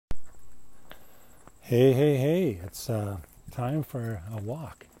Hey, it's time for a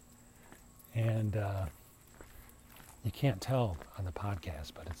walk. And you can't tell on the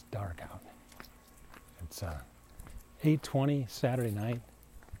podcast, but it's dark out. It's 8:20 Saturday night.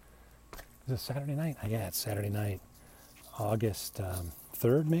 Is it Saturday night? Yeah, it's Saturday night. August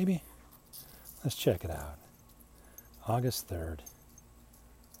 3rd, maybe? Let's check it out. August 3rd,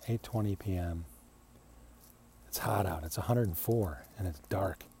 8:20 p.m. It's hot out. It's 104, and it's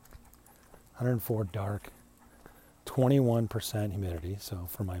dark. 104 dark, 21% humidity. So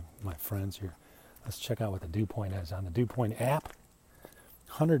for my friends here, let's check out what the dew point is on the Dew Point app.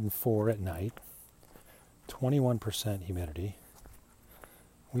 104 at night, 21% humidity.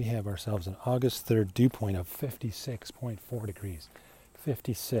 We have ourselves an August 3rd dew point of 56.4 degrees.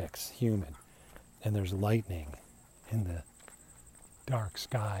 56, humid. And there's lightning in the dark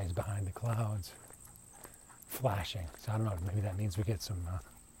skies behind the clouds, flashing. So I don't know, maybe that means we get some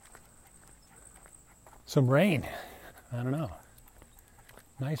rain. I don't know.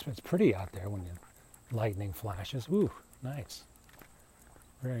 Nice, but it's pretty out there when the lightning flashes. Ooh, nice.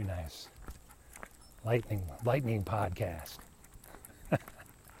 Very nice. Lightning podcast.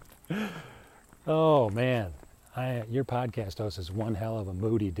 Oh, man. Your podcast host is one hell of a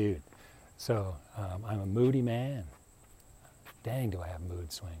moody dude. So I'm a moody man. Dang, do I have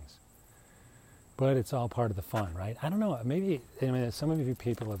mood swings. But it's all part of the fun, right? I don't know. Maybe, some of you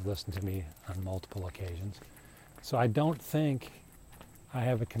people have listened to me on multiple occasions. So I don't think I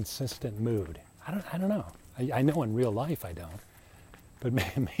have a consistent mood. I don't know. I know in real life I don't. But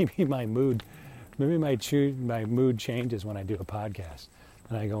maybe my mood changes when I do a podcast.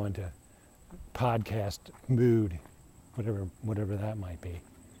 And I go into podcast mood, whatever that might be.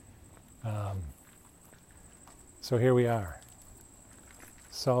 So here we are.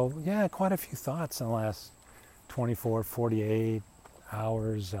 So, yeah, quite a few thoughts in the last 24, 48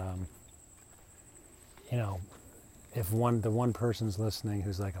 hours. If the one person's listening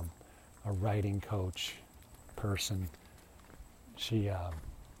who's like a writing coach person, she'll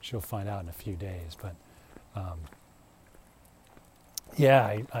find out in a few days. But,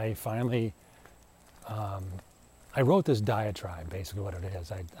 I finally, I wrote this diatribe, basically what it is.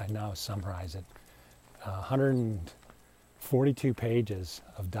 I now summarize it. 142 pages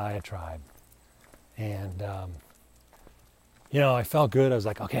of diatribe. And, I felt good. I was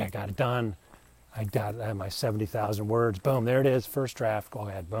like, okay, I got it done. I had my 70,000 words. Boom, there it is. First draft. Go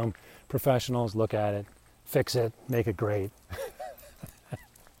ahead. Boom. Professionals, look at it, fix it, make it great.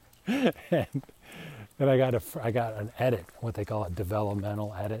 and I got an edit, what they call a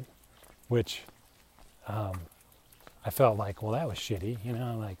developmental edit, which I felt like, well, that was shitty.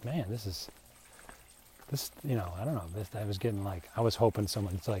 Like, man, this, I don't know. I was hoping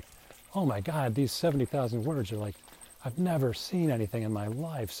someone's like, oh my God, these 70,000 words are like, I've never seen anything in my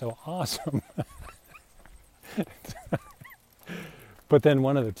life so awesome. But then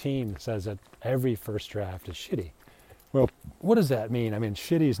one of the team says that every first draft is shitty. Well, what does that mean? I mean,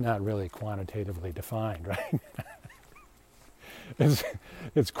 shitty is not really quantitatively defined, right?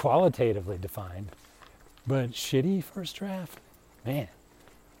 It's qualitatively defined. But shitty first draft? Man,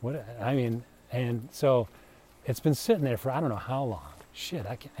 and so it's been sitting there for I don't know how long. Shit,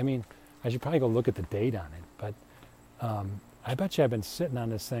 I should probably go look at the date on it. But I bet you I've been sitting on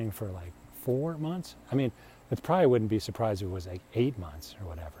this thing for like 4 months. It probably wouldn't be surprised if it was like 8 months or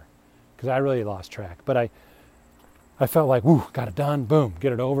whatever, because I really lost track. But I felt like, woo, got it done, boom,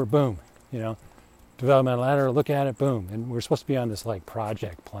 get it over, boom, developmental ladder, look at it, boom. And we're supposed to be on this like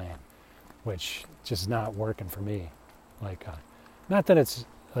project plan, which just not working for me. Like, not that it's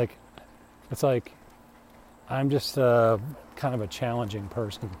like I'm just kind of a challenging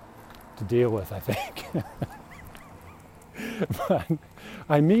person to deal with, I think. But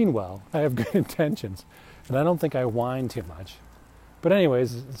I mean well. I have good intentions. And I don't think I whine too much. But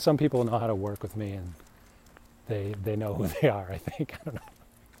anyways, some people know how to work with me, and they know who they are, I think. I don't know.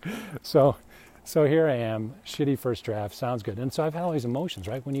 So here I am, shitty first draft, sounds good. And so I've had all these emotions,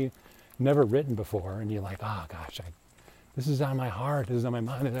 right? When you've never written before, and you're like, oh gosh, this is on my heart, this is on my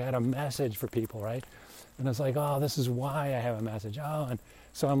mind. I had a message for people, right? And it's like, oh, this is why I have a message. Oh, and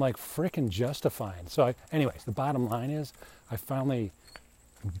so I'm like freaking justifying. So anyways, the bottom line is I finally,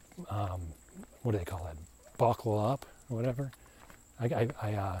 what do they call it? Buckle up or whatever. I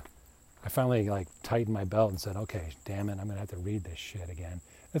finally like tightened my belt and said, okay, damn it, I'm going to have to read this shit again.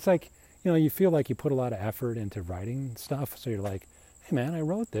 It's like, you feel like you put a lot of effort into writing stuff. So you're like, hey man, I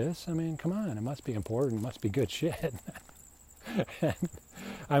wrote this. Come on, it must be important. It must be good shit. And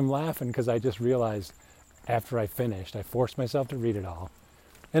I'm laughing because I just realized after I finished, I forced myself to read it all.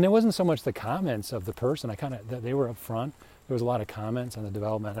 And it wasn't so much the comments of the person. They were up front. there was a lot of comments on the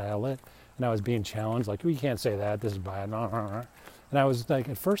development outlet, and I was being challenged, like, well, you can't say that, this is bad, and I was like,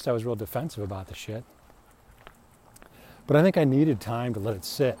 at first I was real defensive about the shit. But I think I needed time to let it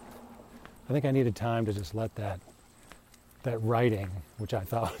sit. I think I needed time to just let that writing, which I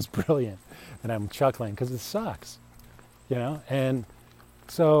thought was brilliant, and I'm chuckling because it sucks, you know? And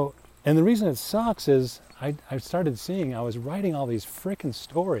so, and the reason it sucks is I started seeing I was writing all these frickin'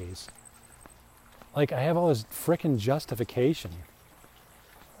 stories. Like, I have all this frickin' justification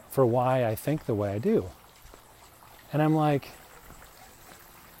for why I think the way I do. And I'm like,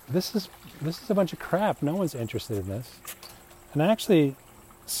 this is a bunch of crap. No one's interested in this. And actually,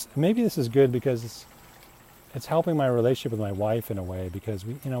 maybe this is good because it's helping my relationship with my wife in a way, because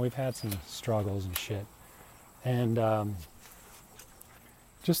we've had some struggles and shit. And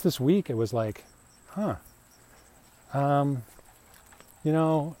just this week it was like,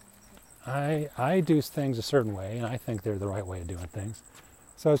 I do things a certain way, and I think they're the right way of doing things.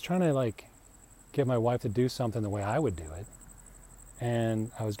 So I was trying to like get my wife to do something the way I would do it,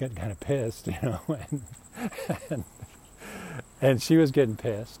 and I was getting kind of pissed, and she was getting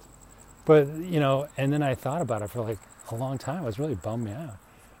pissed. But, and then I thought about it for like a long time. It was really bummed me out.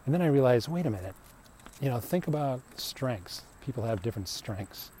 And then I realized, wait a minute, think about strengths. People have different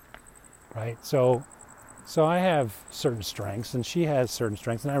strengths, right? So I have certain strengths, and she has certain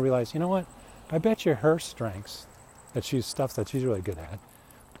strengths, and I realized, you know what? I bet you her strengths, stuff that she's really good at,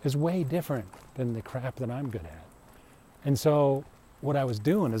 is way different than the crap that I'm good at. And so what I was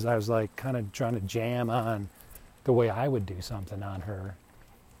doing is I was like kind of trying to jam on the way I would do something on her,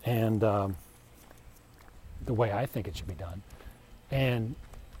 and the way I think it should be done. And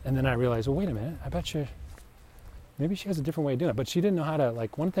then I realized, well, wait a minute, I bet you maybe she has a different way of doing it. But she didn't know how to,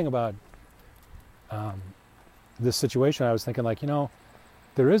 like, one thing about this situation, I was thinking, like,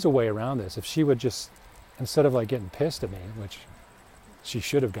 there is a way around this. If she would just, instead of like getting pissed at me, which she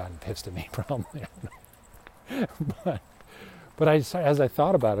should have gotten pissed at me probably, I don't know. But as I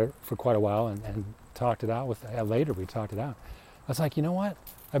thought about it for quite a while and talked it out with, later we talked it out, I was like, you know what?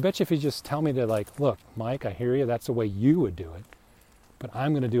 I bet you if you just tell me to, like, look, Mike, I hear you, that's the way you would do it, but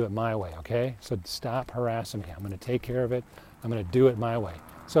I'm going to do it my way, okay? So stop harassing me. I'm going to take care of it. I'm going to do it my way.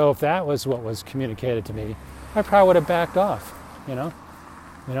 So if that was what was communicated to me, I probably would have backed off,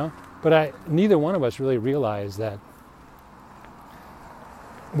 But neither one of us really realized that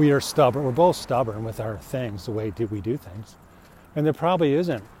we are stubborn. We're both stubborn with our things, the way we do things. And there probably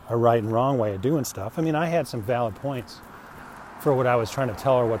isn't a right and wrong way of doing stuff. I mean, I had some valid points for what I was trying to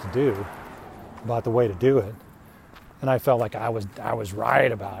tell her what to do, about the way to do it. And I felt like I was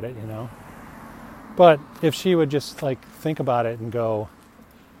right about it, But if she would just like think about it and go,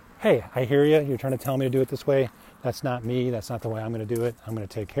 hey, I hear you. You're trying to tell me to do it this way. That's not me. That's not the way I'm going to do it. I'm going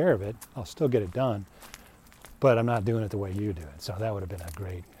to take care of it. I'll still get it done. But I'm not doing it the way you do it. So that would have been a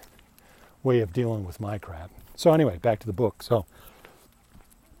great way of dealing with my crap. So anyway, back to the book. So,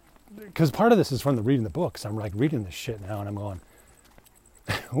 because part of this is from reading the books. I'm like reading this shit now and I'm going,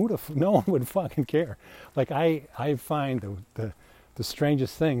 no one would fucking care. Like I find the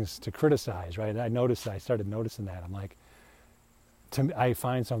strangest things to criticize, right? I started noticing that. I'm like, I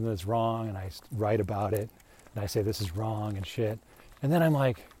find something that's wrong and I write about it and I say this is wrong and shit. And then I'm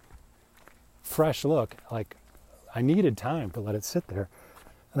like, fresh look, like I needed time to let it sit there.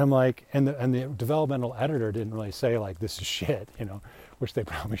 And I'm like, and the developmental editor didn't really say like this is shit, which they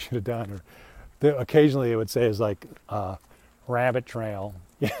probably should have done. Or occasionally it would say is like rabbit trail,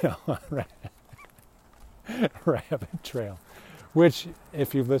 rabbit trail, which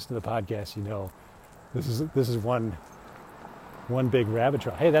if you've listened to the podcast, this is one big rabbit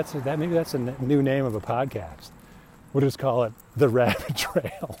trail. Hey, maybe that's a new name of a podcast. We'll just call it the Rabbit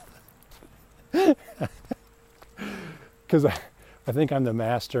Trail. Because I think I'm the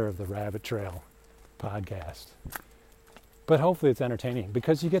master of the Rabbit Trail podcast. But hopefully it's entertaining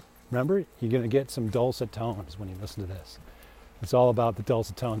because remember, you're going to get some dulcet tones when you listen to this. It's all about the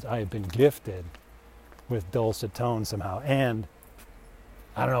dulcet tones. I have been gifted with dulcet tones somehow. And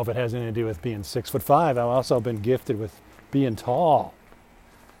I don't know if it has anything to do with being 6'5". I've also been gifted with being tall.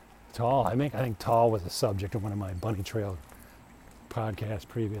 I think tall was a subject of one of my Bunny Trail podcasts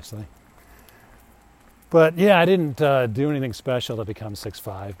previously. But yeah, I didn't do anything special to become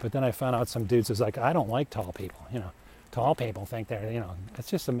 6'5". But then I found out some dudes was like, I don't like tall people. Tall people think they're,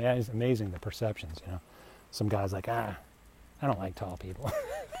 it's just amazing the perceptions. Some guys like, I don't like tall people.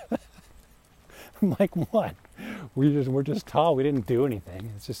 I'm like, what? We're just tall. We didn't do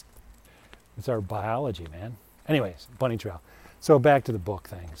anything. It's our biology, man. Anyways, Bunny Trail. So back to the book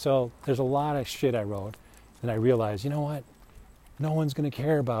thing. So there's a lot of shit I wrote, and I realized, you know what? No one's going to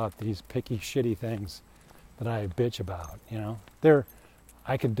care about these picky, shitty things that I bitch about.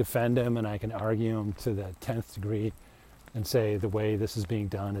 I could defend him and I can argue him to the 10th degree and say the way this is being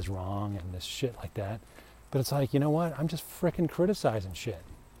done is wrong and this shit like that. But it's like, you know what? I'm just frickin' criticizing shit,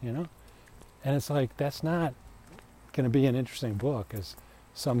 And it's like, that's not going to be an interesting book as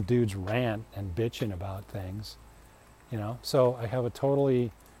some dude's rant and bitching about things, So I have a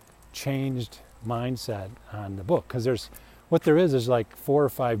totally changed mindset on the book, because there's like 4 or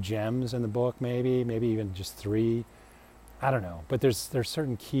 5 gems in the book, maybe even just 3. I don't know, but there's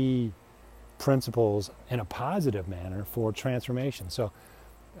certain key principles in a positive manner for transformation. So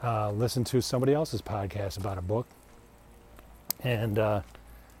listen to somebody else's podcast about a book, and the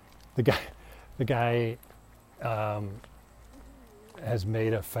guy has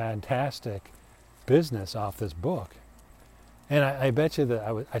made a fantastic business off this book. And I bet you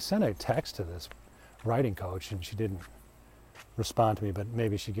that I sent a text to this writing coach, and she didn't respond to me, but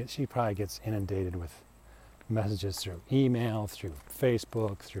maybe she probably gets inundated with messages through email, through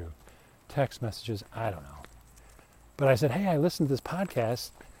Facebook, through text messages. I don't know. But I said, hey, I listened to this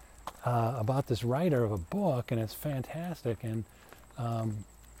podcast about this writer of a book, and it's fantastic. And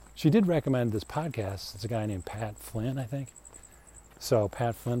she did recommend this podcast. It's a guy named Pat Flynn, I think. So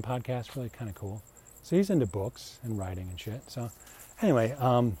Pat Flynn podcast, really kind of cool. So he's into books and writing and shit. So anyway,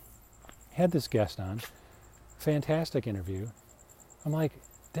 had this guest on. Fantastic interview. I'm like,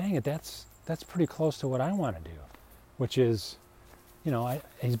 dang it, that's pretty close to what I want to do, which is,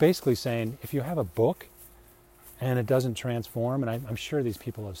 he's basically saying, if you have a book and it doesn't transform, and I'm sure these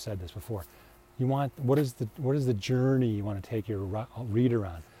people have said this before, what is the journey you want to take your reader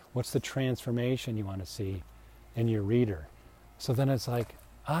on? What's the transformation you want to see in your reader? So then it's like,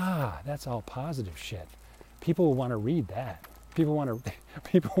 that's all positive shit. People will want to read that. People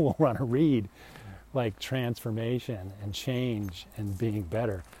will want to read like transformation and change and being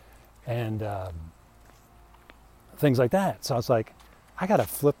better and things like that. So it's like, I got to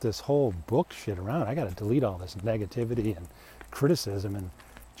flip this whole book shit around. I got to delete all this negativity and criticism and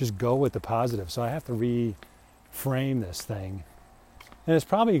just go with the positive. So I have to reframe this thing. And it's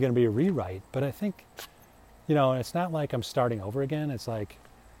probably going to be a rewrite, but I think, it's not like I'm starting over again. It's like,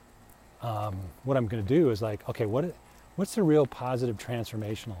 what I'm going to do is like, okay, what's the real positive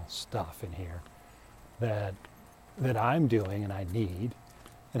transformational stuff in here that I'm doing and I need,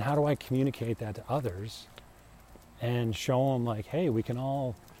 and how do I communicate that to others and show them like, hey, we can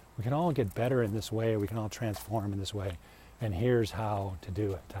all get better in this way, we can all transform in this way, and here's how to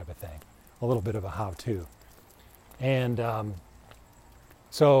do it, type of thing. A little bit of a how-to. And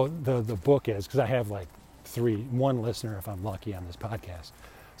so the book is, because I have like one listener if I'm lucky on this podcast.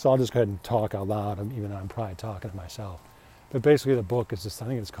 So I'll just go ahead and talk out loud, even though I'm probably talking to myself. But basically the book is this, I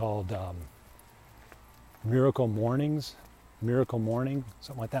think it's called Miracle Morning,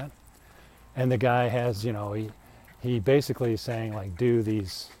 something like that. And the guy has, he basically is saying like, do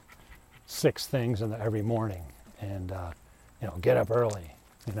these 6 things every morning and, get up early,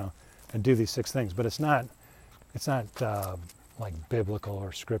 and do these 6 things. But it's not like biblical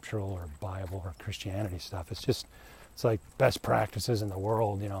or scriptural or Bible or Christianity stuff. It's like best practices in the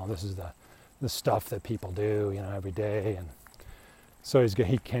world. This is the stuff that people do, every day. And so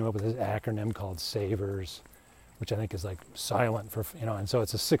he came up with this acronym called SAVERS, which I think is like silent for, and so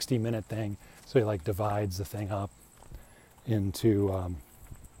it's a 60-minute thing. So he like divides the thing up into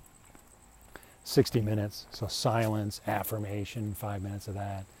 60 minutes. So silence, affirmation, 5 minutes of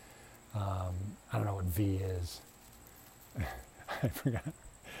that. I don't know what V is. I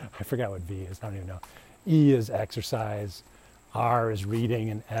forgot what V is. I don't even know. E is exercise, R is reading,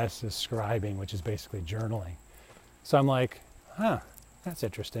 and S is scribing, which is basically journaling. So I'm like, that's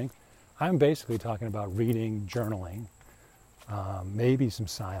interesting. I'm basically talking about reading, journaling, maybe some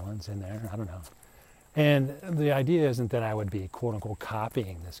silence in there, I don't know. And the idea isn't that I would be, quote unquote,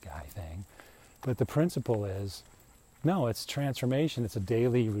 copying this guy thing, but the principle is, no, it's transformation. It's a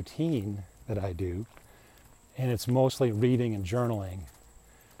daily routine that I do, and it's mostly reading and journaling,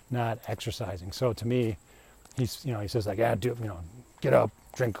 not exercising. So to me, he says like, get up,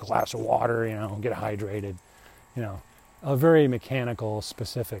 drink a glass of water, get hydrated, a very mechanical,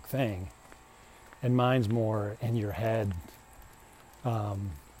 specific thing. And mine's more in your head,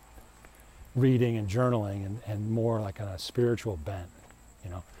 reading and journaling, and more like on a spiritual bent,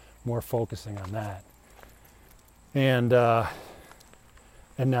 more focusing on that. And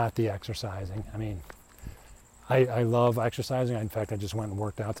not the exercising. I mean, I love exercising. In fact, I just went and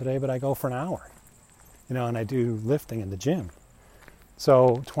worked out today, but I go for an hour, and I do lifting in the gym.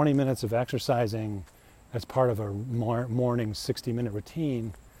 So 20 minutes of exercising as part of a morning 60-minute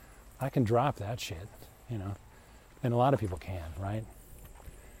routine, I can drop that shit, and a lot of people can, right?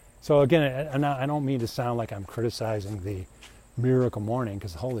 So again, I don't mean to sound like I'm criticizing the Miracle Morning,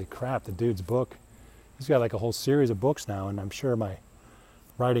 because holy crap, the dude's book, he's got like a whole series of books now, and I'm sure my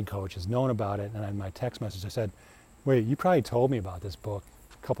writing coach has known about it. And in my text message I said, wait, you probably told me about this book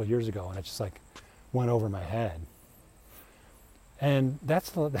a couple of years ago, and it just like went over my head. And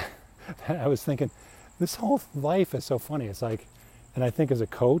I was thinking, this whole life is so funny. It's like, and I think as a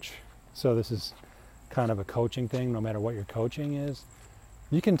coach, so this is kind of a coaching thing, no matter what your coaching is,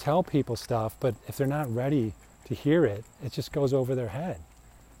 you can tell people stuff, but if they're not ready to hear it, it just goes over their head,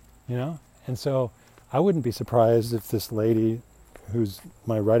 you know? And so I wouldn't be surprised if this lady who's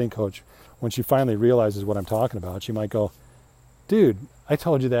my writing coach, when she finally realizes what I'm talking about, she might go, dude, I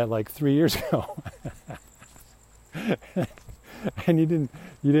told you that like 3 years ago. And you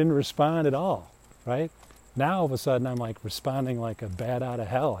didn't respond at all, right? Now all of a sudden I'm like responding like a bat out of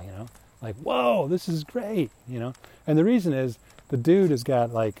hell, you know? Like, whoa, this is great, you know? And the reason is the dude has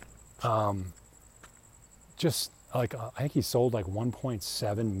got like, just like, I think he sold like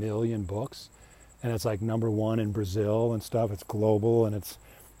 1.7 million books, and it's like #1 in Brazil and stuff. It's global, and it's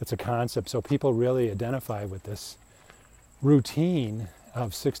a concept. So people really identify with this routine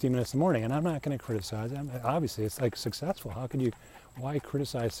of 60 minutes in the morning, and I'm not going to criticize it. Obviously, it's like successful. Why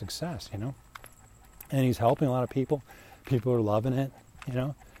criticize success, you know? And he's helping a lot of people. People are loving it, you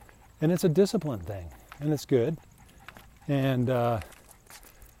know? And it's a discipline thing, and it's good. And,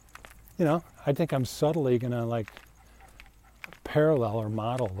 you know, I think I'm subtly going to like parallel or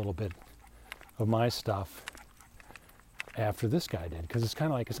model a little bit of my stuff after this guy did. Because it's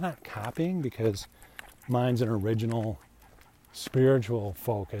kind of like, it's not copying, because mine's an original spiritual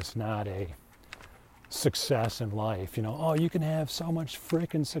focus, not a success in life. You know, oh, you can have so much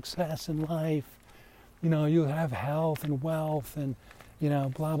freaking success in life. You know, you have health and wealth and, you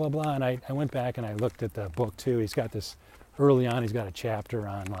know, blah, blah, blah. And I went back and I looked at the book too. He's got this, early on, he's got a chapter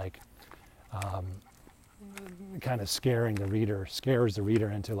on like, kind of scares the reader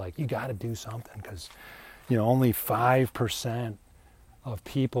into like, you got to do something, because, you know, only 5% of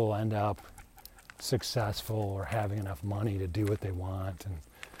people end up successful or having enough money to do what they want. And,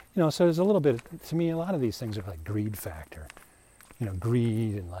 you know, so there's a little bit, to me, a lot of these things are like greed factor, you know,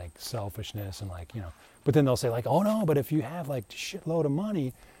 greed and like selfishness and like, you know, but then they'll say like, oh no, but if you have like a shitload of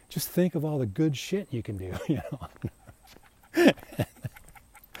money, just think of all the good shit you can do, you know.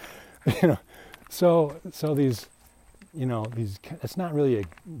 You know, so these, you know, it's not really a,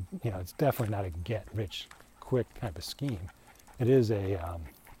 you know, it's definitely not a get rich quick type of scheme. It is a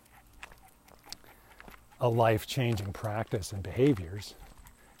life-changing practice and behaviors,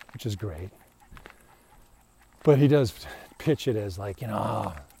 which is great. But he does pitch it as like, you know,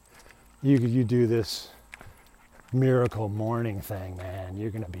 oh, you do this Miracle Morning thing, man,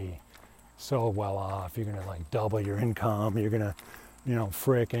 you're going to be so well off. You're going to like double your income. You're going to, you know,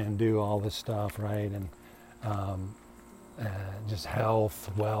 frickin' do all this stuff, right? And just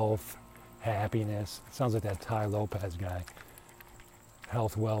health, wealth, happiness. It sounds like that Tai Lopez guy.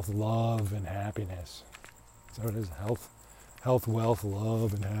 Health, wealth, love, and happiness. So it is health, wealth,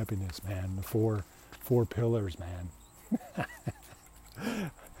 love, and happiness, man. The four pillars, man.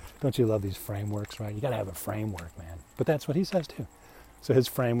 Don't you love these frameworks, right? You got to have a framework, man. But that's what he says too. So his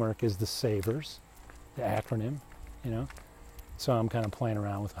framework is the SAVERS, the acronym, you know. So I'm kind of playing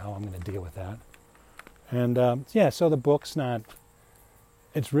around with how I'm going to deal with that. And yeah, so the book's not,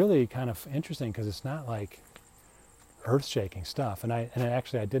 it's really kind of interesting because it's not like earth-shaking stuff. And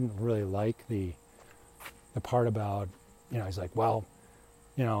actually I didn't really like the part about, you know, he's like, well,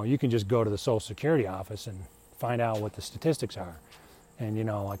 you know, you can just go to the Social Security office and find out what the statistics are. And, you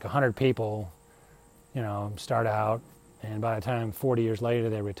know, like 100 people, you know, start out, and by the time 40 years later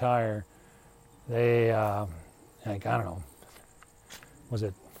they retire, they, like, I don't know, was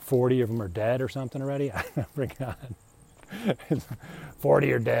it 40 of them are dead or something already? I forgot.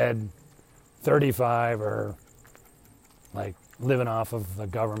 40 are dead, 35 are like living off of the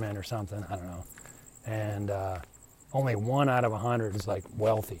government or something, I don't know. And only 1 out of 100 is like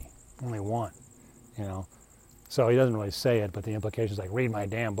wealthy, only 1, you know. So he doesn't really say it, but the implication is like, read my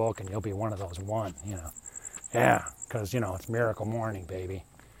damn book and you'll be one of those 1, you know. Yeah, because, you know, it's Miracle Morning, baby.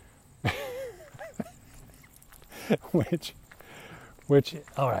 Which,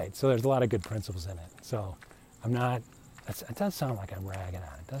 all right, so there's a lot of good principles in it. So I'm not, it does sound like I'm ragging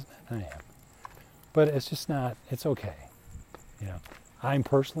on it, doesn't it? I am. But it's just not, it's okay. You know, I'm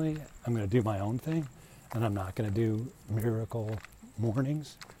personally going to do my own thing, and I'm not going to do Miracle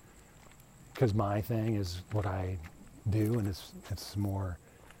Mornings, because my thing is what I do, and it's more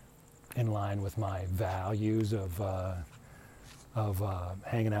in line with my values of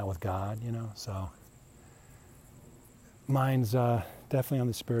hanging out with God, you know. So mine's definitely on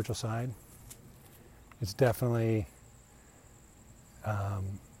the spiritual side. It's definitely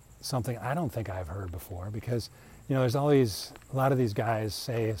something I don't think I've heard before, because there's a lot of these guys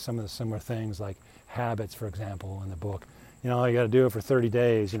say some of the similar things, like habits, for example, in the book. You got to do it for 30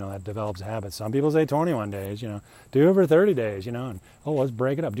 days, that develops habits. Some people say 21 days, do it for 30 days, and, let's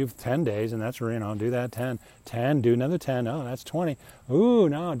break it up, do 10 days, and that's, do that 10, do another 10, oh, that's 20. Ooh,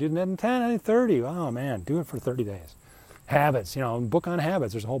 no, do another 10, I need 30. Oh, man, do it for 30 days. Habits, book on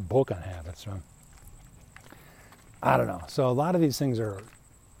habits. There's a whole book on habits. So I don't know. So a lot of these things are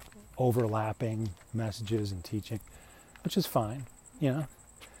overlapping messages and teaching, which is fine,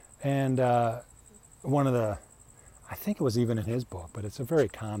 And I think it was even in his book, but it's a very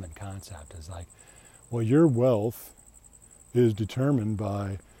common concept, is like, well, your wealth is determined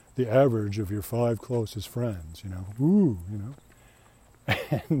by the average of your 5 closest friends,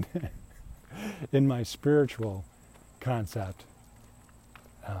 And in my spiritual concept,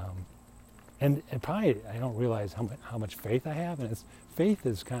 and probably I don't realize how much faith I have, and faith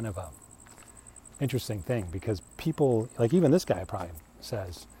is kind of a interesting thing, because people, like even this guy probably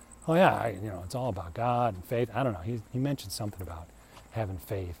says, oh yeah, it's all about God and faith. I don't know. He mentioned something about having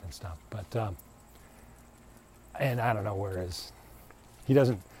faith and stuff, but and I don't know he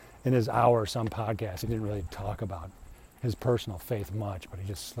doesn't, in his hour or some podcast, he didn't really talk about his personal faith much, but he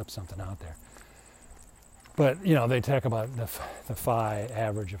just slipped something out there. But they talk about the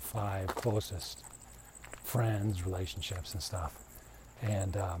average of 5 closest friends, relationships, and stuff,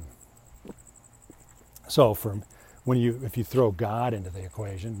 and so if you throw God into the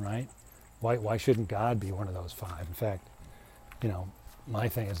equation, right? Why shouldn't God be one of those 5? In fact, my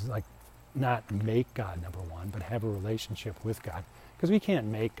thing is like, not make God number 1, but have a relationship with God, because we can't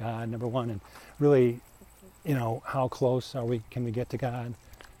make God number 1. And really, how close can we get to God?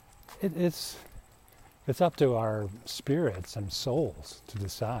 It's up to our spirits and souls to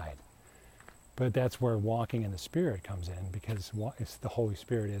decide. But that's where walking in the Spirit comes in, because the Holy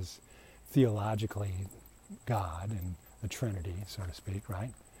Spirit is theologically God and the Trinity, so to speak,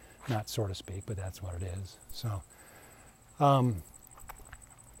 right? Not so to speak, but that's what it is.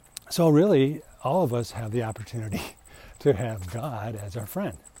 So really, all of us have the opportunity to have God as our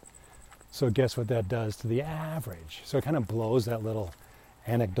friend. So guess what that does to the average? So it kind of blows that little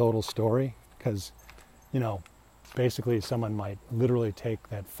anecdotal story, because, basically someone might literally take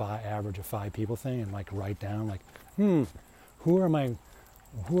that average of 5 people thing and like write down like, who are my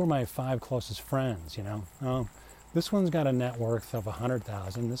 5 closest friends, this one's got a net worth of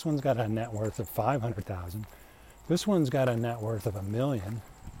 100,000. This one's got a net worth of 500,000. This one's got a net worth of $1 million.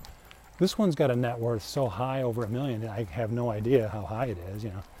 This one's got a net worth so high, over $1 million, I have no idea how high it is,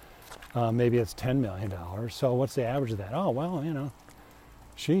 maybe it's $10 million. So what's the average of that? Oh, well,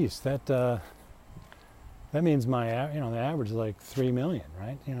 geez, that means the average is like 3 million,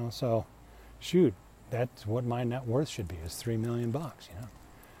 right? So shoot, that's what my net worth should be, is $3 million,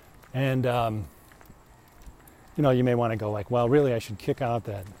 And, you may want to go like, well, really I should kick out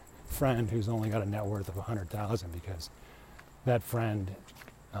that friend who's only got a net worth of 100,000, because that friend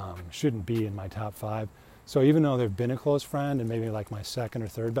shouldn't be in my top 5. So even though they've been a close friend and maybe like my second or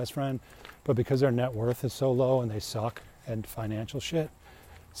third best friend, but because their net worth is so low and they suck at financial shit,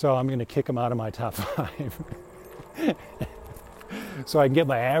 so I'm going to kick them out of my top 5. So I can get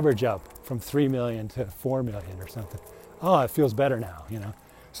my average up from 3 million to 4 million or something. Oh, it feels better now,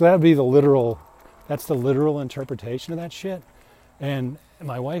 So that would be that's the literal interpretation of that shit. And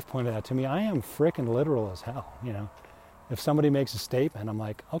my wife pointed out to me, I am frickin' literal as hell, If somebody makes a statement, I'm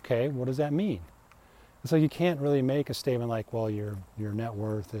like, okay, what does that mean? So you can't really make a statement like, well, your net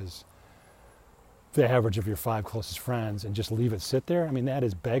worth is the average of your 5 closest friends, and just leave it sit there. I mean, that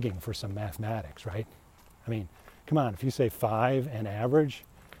is begging for some mathematics, right? I mean, come on, if you say 5 and average,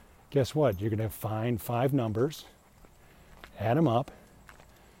 guess what? You're going to find 5 numbers, add them up,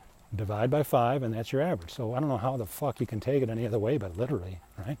 divide by 5, and that's your average. So I don't know how the fuck you can take it any other way, but literally,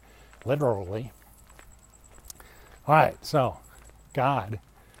 right? Literally. All right, so God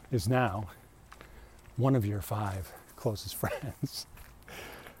is now one of your 5 closest friends.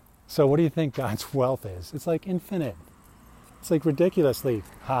 So what do you think God's wealth is? It's like infinite. It's like ridiculously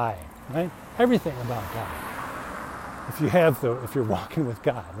high, right? Everything about God. If you're walking with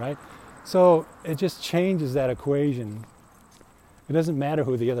God, right? So it just changes that equation. It doesn't matter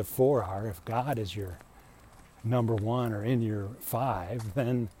who the other 4 are. If God is your number 1 or in your 5,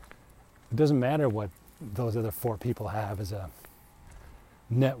 then it doesn't matter what those other 4 people have as a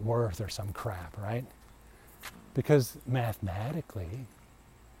net worth or some crap, right? Because mathematically,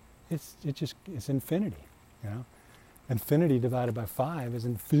 it's infinity, Infinity divided by 5 is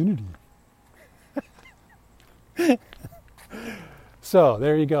infinity. So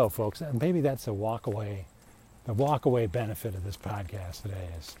there you go, folks. And maybe that's a walk away. The walk away benefit of this podcast today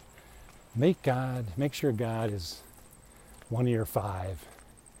is make sure God is one of your five,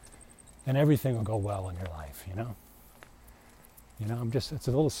 and everything will go well in your life, you know? It's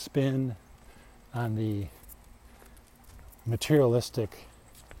a little spin on the materialistic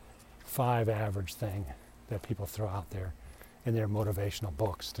 5 average thing that people throw out there in their motivational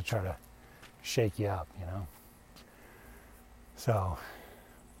books to try to shake you up, you know? So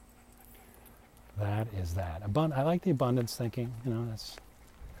that is that. I like the abundance thinking, you know, that's,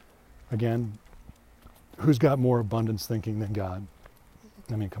 again, who's got more abundance thinking than God?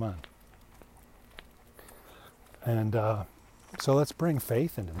 I mean, come on. And so let's bring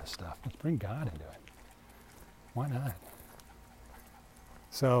faith into this stuff. Let's bring God into it. Why not?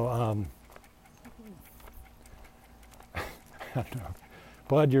 So, I don't know.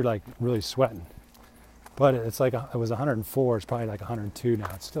 Bud, you're like really sweating. But it was 104. It's probably like 102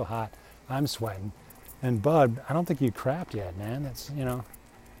 now. It's still hot. I'm sweating. And Bud, I don't think you crapped yet, man. That's, you know,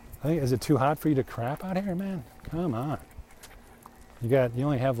 is it too hot for you to crap out here, man? Come on. You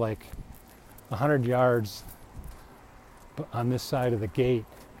only have like 100 yards on this side of the gate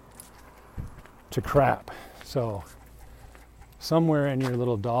to crap. So somewhere in your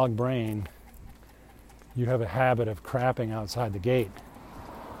little dog brain, you have a habit of crapping outside the gate.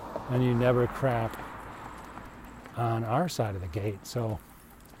 And you never crap on our side of the gate. So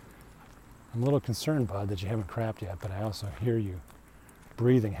I'm a little concerned, Bud, that you haven't crapped yet, but I also hear you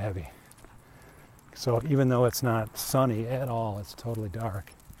breathing heavy. So even though it's not sunny at all, it's totally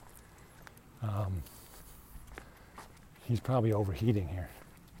dark. He's probably overheating here.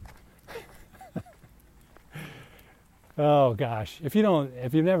 Oh gosh, if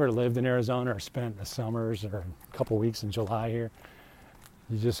you've never lived in Arizona or spent the summers or a couple weeks in July here,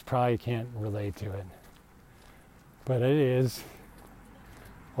 you just probably can't relate to it. But it is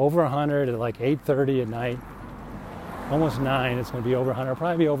over 100 at like 8:30 at night, almost 9. It's going to be over 100. It'll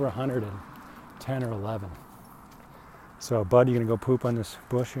probably be over 100 at 10 or 11. So, Bud, you going to go poop on this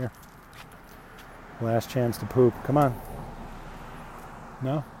bush here? Last chance to poop. Come on.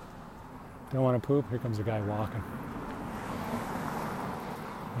 No? Don't want to poop? Here comes a guy walking.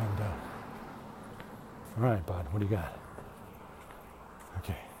 And, all right, Bud, what do you got?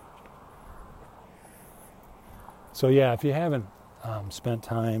 Okay. So, yeah, if you haven't spent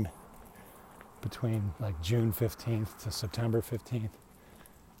time between like June 15th to September 15th,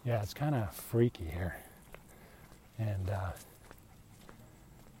 yeah, it's kind of freaky here. And,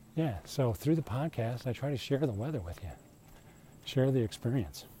 yeah, so through the podcast, I try to share the weather with you, share the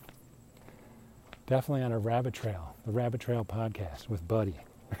experience. Definitely on a rabbit trail, the Rabbit Trail podcast with Buddy.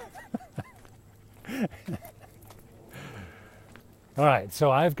 All right, so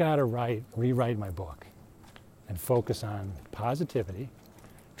I've got to rewrite my book and focus on positivity,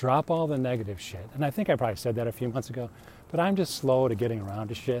 drop all the negative shit. And I think I probably said that a few months ago, but I'm just slow to getting around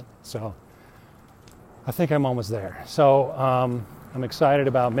to shit. So I think I'm almost there. So I'm excited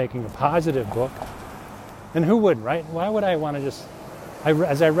about making a positive book. And who wouldn't, right? Why would I want to just...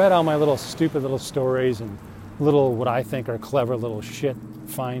 as I read all my little stupid little stories and little what I think are clever little shit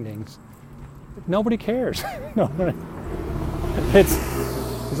findings, nobody cares.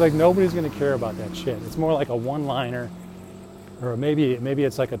 It's like nobody's going to care about that shit. It's more like a one-liner, or maybe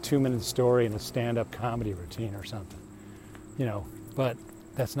it's like a 2-minute story in a stand-up comedy routine or something, you know. But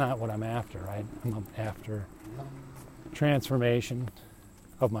that's not what I'm after, right? I'm after transformation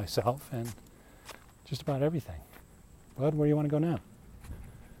of myself and just about everything. Bud, where do you want to go now?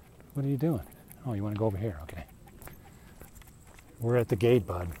 What are you doing? Oh, you want to go over here? Okay. We're at the gate,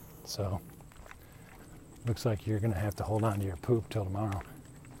 Bud. So looks like you're going to have to hold on to your poop till tomorrow.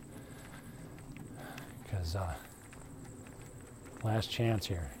 Because last chance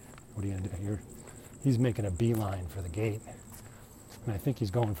here. What are you going to do? He's making a beeline for the gate. And I think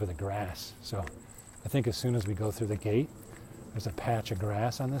he's going for the grass. So I think as soon as we go through the gate, there's a patch of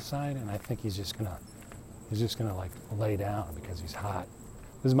grass on this side, and I think he's just gonna like lay down because he's hot.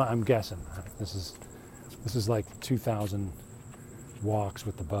 I'm guessing. This is like 2,000 walks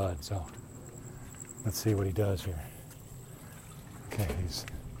with the Bud. So let's see what he does here. Okay,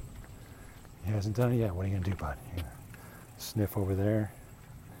 he hasn't done it yet. What are you gonna do, Bud? You're gonna sniff over there.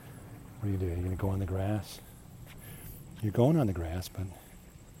 What do you do? You're gonna go on the grass. You're going on the grass, but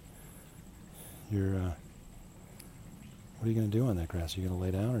you're. What are you going to do on that grass? Are you going to lay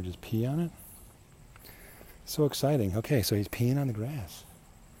down or just pee on it? So exciting. Okay, so he's peeing on the grass.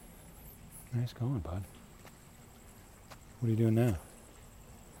 Nice going, Bud. What are you doing now?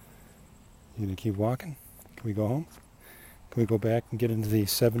 You going to keep walking? Can we go home? Can we go back and get into the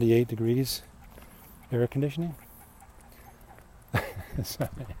 78 degrees air conditioning?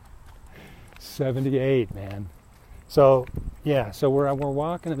 78, man. So yeah, so we're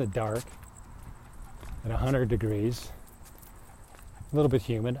walking in the dark at 100 degrees, a little bit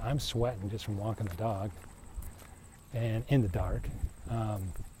humid. I'm sweating just from walking the dog, and in the dark.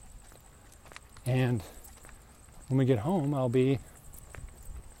 And when we get home, I'll be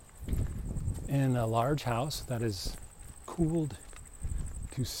in a large house that is cooled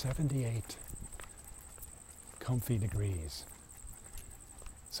to 78 comfy degrees.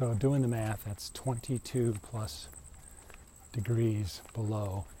 So doing the math, that's 22 plus degrees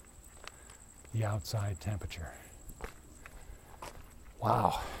below the outside temperature.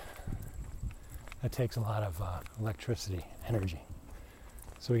 Wow. That takes a lot of electricity, energy.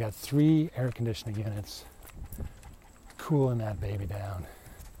 So we got 3 air conditioning units cooling that baby down.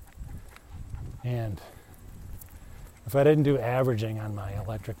 And if I didn't do averaging on my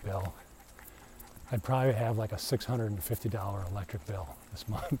electric bill, I'd probably have like a $650 electric bill this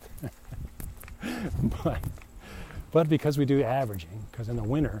month. but because we do averaging, because in the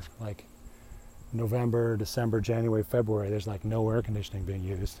winter, like November, December, January, February, there's like no air conditioning being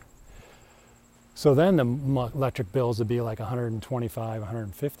used. So then the electric bills would be like 125,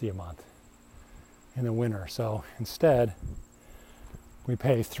 150 a month in the winter. So instead, we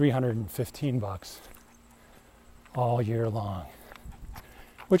pay $315 all year long,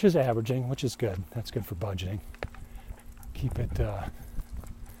 which is averaging, which is good. That's good for budgeting. Keep it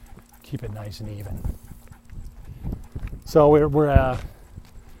nice and even. So I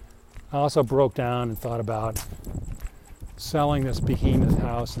also broke down and thought about selling this behemoth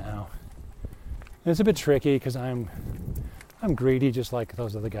house now. And it's a bit tricky because I'm greedy, just like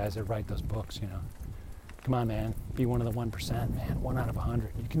those other guys that write those books. You know, come on, man, be one of the 1%, man. 1 out of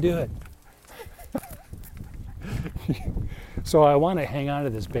 100, you can do it. So I want to hang on to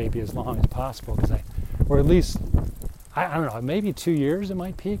this baby as long as possible because or at least, I don't know, maybe 2 years it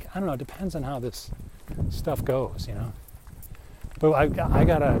might peak. I don't know. It depends on how this stuff goes, you know. But I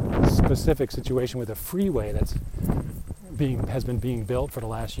got a specific situation with a freeway has been being built for the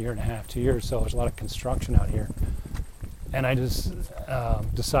last 1.5 to 2 years. So there's a lot of construction out here, and I just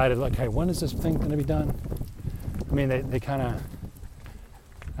decided, like, hey, when is this thing going to be done? I mean, they kind of.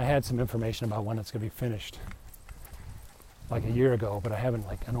 I had some information about when it's going to be finished, like a year ago, but I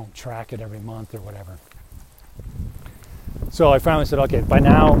don't track it every month or whatever. So I finally said, okay, by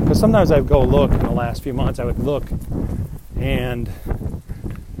now, because sometimes I would go look in the last few months, I would look, and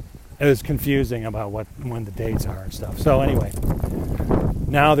it was confusing about when the dates are and stuff. So anyway,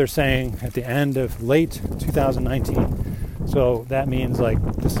 now they're saying at the end of late 2019, so that means like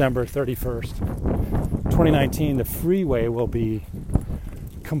December 31st, 2019, the freeway will be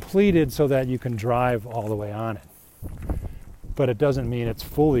completed so that you can drive all the way on it. But it doesn't mean it's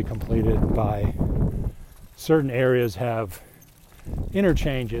fully completed. By certain areas have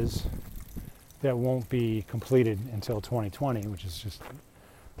interchanges that won't be completed until 2020, which is just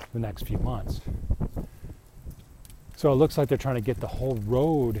the next few months. So it looks like they're trying to get the whole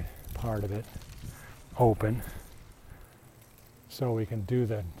road part of it open so we can do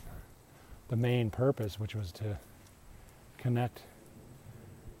the main purpose, which was to connect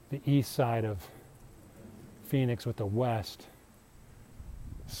the east side of Phoenix with the west,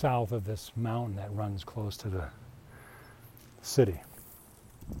 south of this mountain that runs close to the city.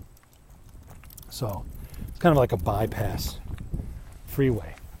 So it's kind of like a bypass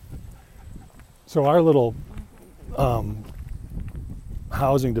freeway. So our little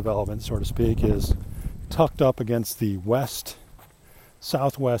housing development, so to speak, is tucked up against the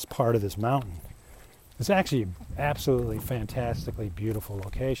southwest part of this mountain. It's actually absolutely fantastically beautiful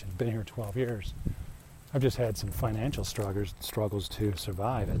location. I've been here 12 years. I've just had some financial struggles to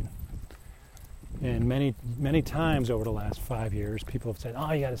survive it. And many times over the last 5 years, people have said,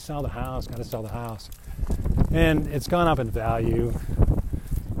 oh, you got to sell the house, And it's gone up in value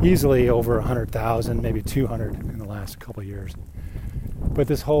easily over 100,000, maybe 200 in the last couple of years. But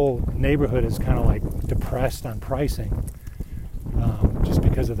this whole neighborhood is kind of like depressed on pricing just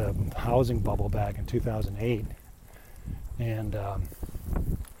because of the housing bubble back in 2008. And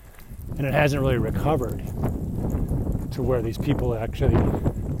it hasn't really recovered to where these people actually,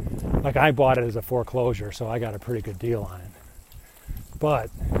 like, I bought it as a foreclosure, so I got a pretty good deal on it.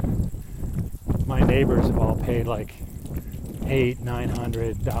 But my neighbors have all paid like $800,000,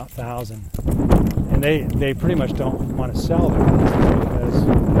 $900,000, and they pretty much don't want to sell their houses because,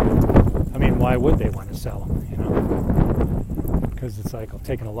 I mean, why would they want to sell them? You know, because it's like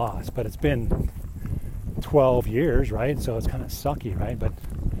taking a loss. But it's been 12 years, right? So it's kind of sucky, right? But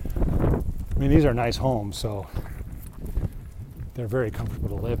I mean, these are nice homes, so they're very comfortable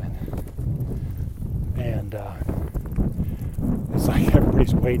to live in. And It's like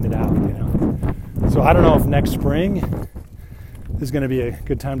everybody's waiting it out, you know. So I don't know if next spring is going to be a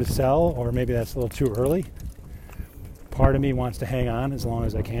good time to sell, or maybe that's a little too early. Part of me wants to hang on as long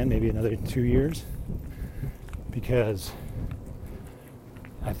as I can, maybe another 2 years, because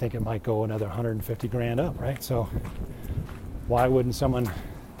I think it might go another 150 grand up, right? So why wouldn't someone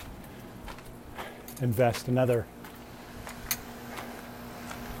invest another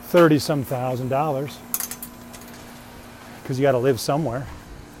 $30-some thousand, because you got to live somewhere.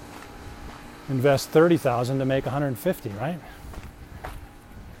 Invest 30,000 to make 150, right?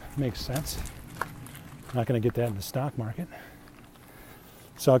 Makes sense. I'm not going to get that in the stock market.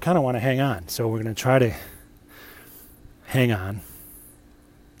 So I kind of want to hang on. So we're going to try to hang on.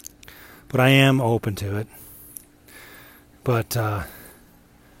 But I am open to it. But,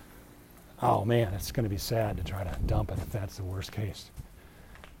 oh man, it's going to be sad to try to dump it if that's the worst case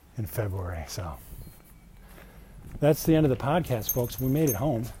in February. So that's the end of the podcast, folks. We made it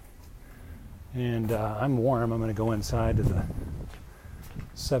home. And I'm warm. I'm going to go inside to the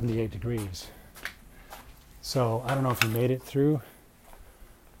 78 degrees. So I don't know if you made it through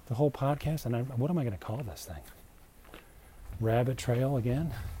the whole podcast. And what am I going to call this thing? Rabbit Trail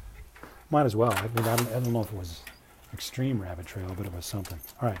again? Might as well. I don't know if it was extreme rabbit trail, but it was something.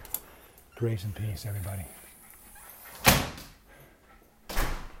 All right. Grace and peace, everybody.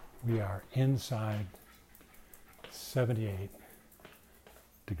 We are inside 78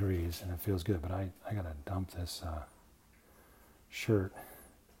 degrees, and it feels good, but I got to dump this shirt.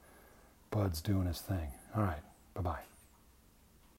 Bud's doing his thing. All right. Bye-bye.